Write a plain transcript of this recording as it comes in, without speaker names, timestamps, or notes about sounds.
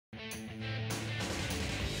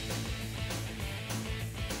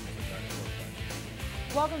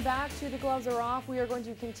Welcome back to The Gloves Are Off. We are going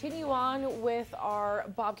to continue on with our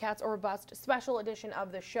Bobcats or Bust special edition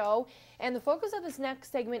of the show. And the focus of this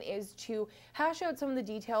next segment is to hash out some of the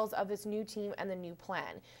details of this new team and the new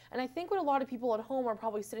plan. And I think what a lot of people at home are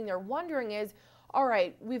probably sitting there wondering is, all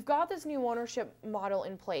right, we've got this new ownership model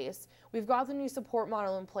in place. We've got the new support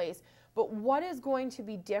model in place. But what is going to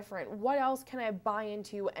be different? What else can I buy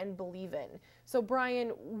into and believe in? So Brian,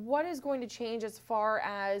 what is going to change as far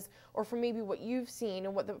as, or from maybe what you've seen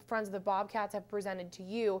and what the Friends of the Bobcats have presented to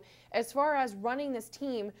you, as far as running this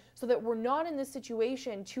team so that we're not in this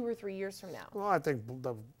situation 2 or 3 years from now? Well, I think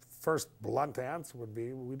the first blunt answer would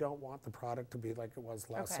be we don't want the product to be like it was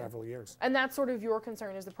last several years. And that's sort of your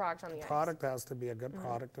concern, is the product on the ice. The product has to be a good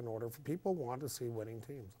product in order for people want to see winning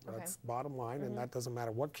teams. That's bottom line, and that doesn't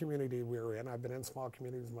matter what community we're in. I've been in small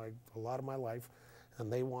communities a lot of my life,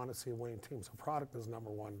 and they want to see a winning team. So product is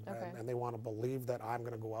number one, and they want to believe that I'm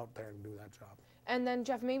going to go out there and do that job. And then,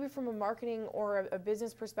 Jeff, maybe from a marketing or a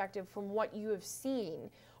business perspective, from what you have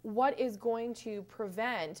seen, what is going to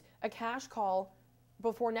prevent a cash call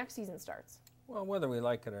before next season starts? Well, whether we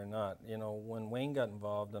like it or not, you know, when Wayne got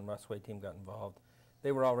involved and Russ Wade team got involved,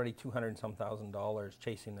 they were already $200-some thousand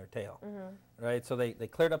chasing their tail, right? So they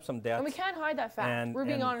cleared up some debts. And we can't hide that fact. We're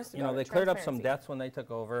being honest about it. You know, they cleared up some debts when they took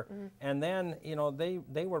over, and then, you know,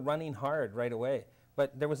 they were running hard right away.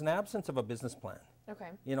 But there was an absence of a business plan. Okay.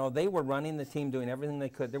 You know, they were running the team, doing everything they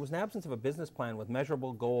could. There was an absence of a business plan with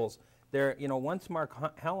measurable goals. There, you know, once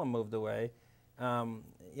Mark Hallam moved away,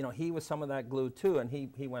 you know, he was some of that glue too, and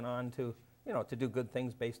he went on to, you know, to do good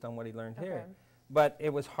things based on what he learned here. But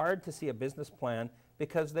it was hard to see a business plan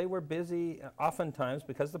because they were busy, oftentimes,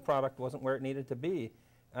 because the product wasn't where it needed to be.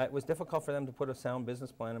 It was difficult for them to put a sound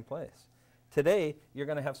business plan in place. Today, you're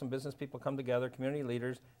going to have some business people come together, community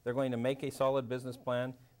leaders. They're going to make a solid business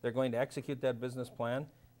plan. They're going to execute that business plan.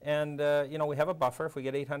 And, you know, we have a buffer. If we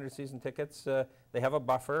get 800 season tickets, they have a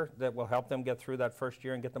buffer that will help them get through that first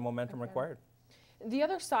year and get the momentum required. The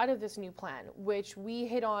other side of this new plan, which we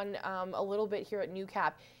hit on a little bit here at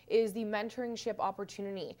NewCap, is the mentorship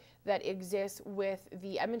opportunity that exists with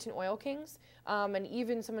the Edmonton Oil Kings and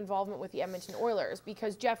even some involvement with the Edmonton Oilers.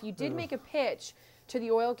 Because, Jeff, you did make a pitch to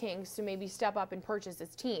the Oil Kings to maybe step up and purchase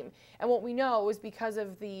this team. And what we know is because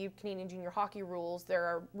of the Canadian junior hockey rules, there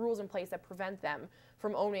are rules in place that prevent them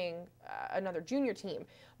from owning another junior team.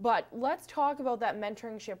 But let's talk about that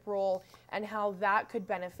mentorship role and how that could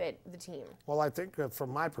benefit the team. Well, I think from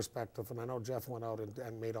my perspective, and I know Jeff went out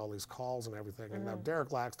and made all these calls and everything, and now Derek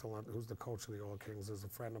Laxton, who's the coach of the Oil Kings, is a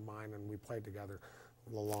friend of mine, and we played together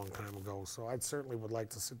a long time ago. So I certainly would like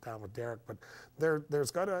to sit down with Derek, but there's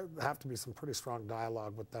got to have to be some pretty strong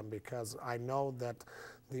dialogue with them, because I know that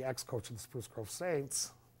the ex-coach of the Spruce Grove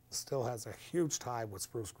Saints still has a huge tie with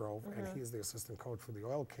Spruce Grove, and he's the assistant coach for the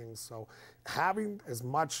Oil Kings. So having as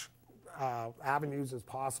much avenues as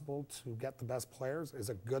possible to get the best players is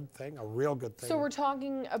a good thing, a real good thing. So we're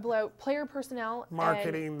talking about player personnel,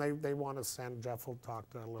 marketing. They want to send. Jeff will talk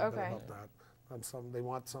a little bit about that. They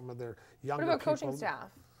want some of their younger people. What about coaching staff?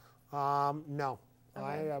 No.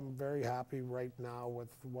 I am very happy right now with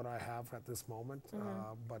what I have at this moment.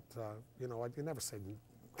 But you know, you never say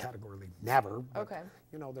categorically never. But,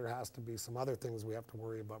 you know, there has to be some other things we have to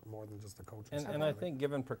worry about more than just the coaching staff. And I think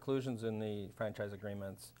given preclusions in the franchise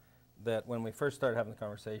agreements, that when we first started having the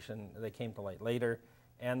conversation, they came to light later.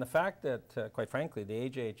 And the fact that, quite frankly, the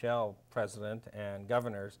AJHL president and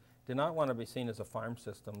governors do not want to be seen as a farm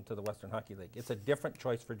system to the Western Hockey League. It's a different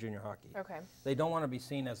choice for junior hockey. They don't want to be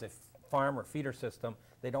seen as a farm or feeder system.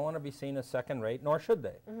 They don't want to be seen as second rate, nor should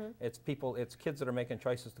they. It's people, it's kids that are making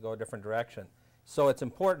choices to go a different direction. So it's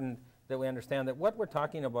important that we understand that what we're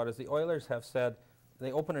talking about is the Oilers have said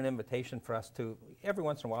they open an invitation for us to every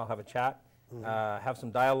once in a while have a chat, have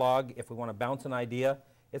some dialogue if we want to bounce an idea.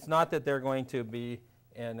 It's not that they're going to be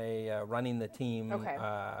in a running the team,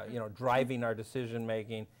 you know, driving our decision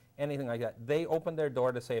making, anything like that. They opened their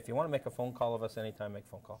door to say, if you want to make a phone call of us anytime, make a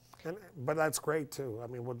phone call. But that's great too. I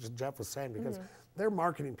mean, what Jeff was saying, because their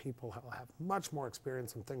marketing people have much more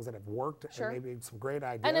experience in things that have worked and maybe some great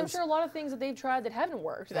ideas. And I'm sure a lot of things that they've tried that haven't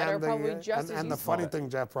worked that are probably just as useful. And the funny thing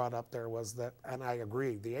Jeff brought up there was that, and I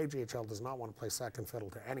agree, the AJHL does not want to play second fiddle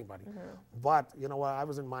to anybody. But you know what? I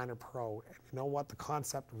was in minor pro, and you know what? The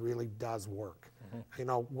concept really does work. You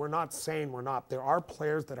know, we're not saying we're not. There are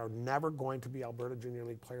players that are never going to be Alberta Junior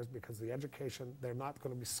League players because the education, they're not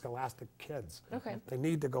going to be scholastic kids. They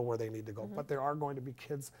need to go where they need to go. But there are going to be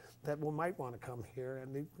kids that might want to come here,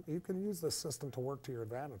 and you can use this system to work to your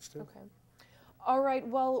advantage too. All right,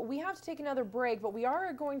 well, we have to take another break, but we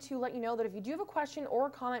are going to let you know that if you do have a question or a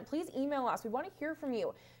comment, please email us. We want to hear from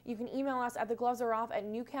you. You can email us at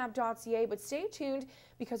theglovesareoff@newcap.ca, but stay tuned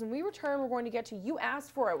because when we return, we're going to get to You Asked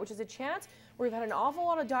For It, which is a chat where we've had an awful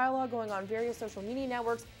lot of dialogue going on various social media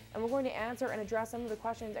networks, and we're going to answer and address some of the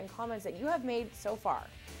questions and comments that you have made so far.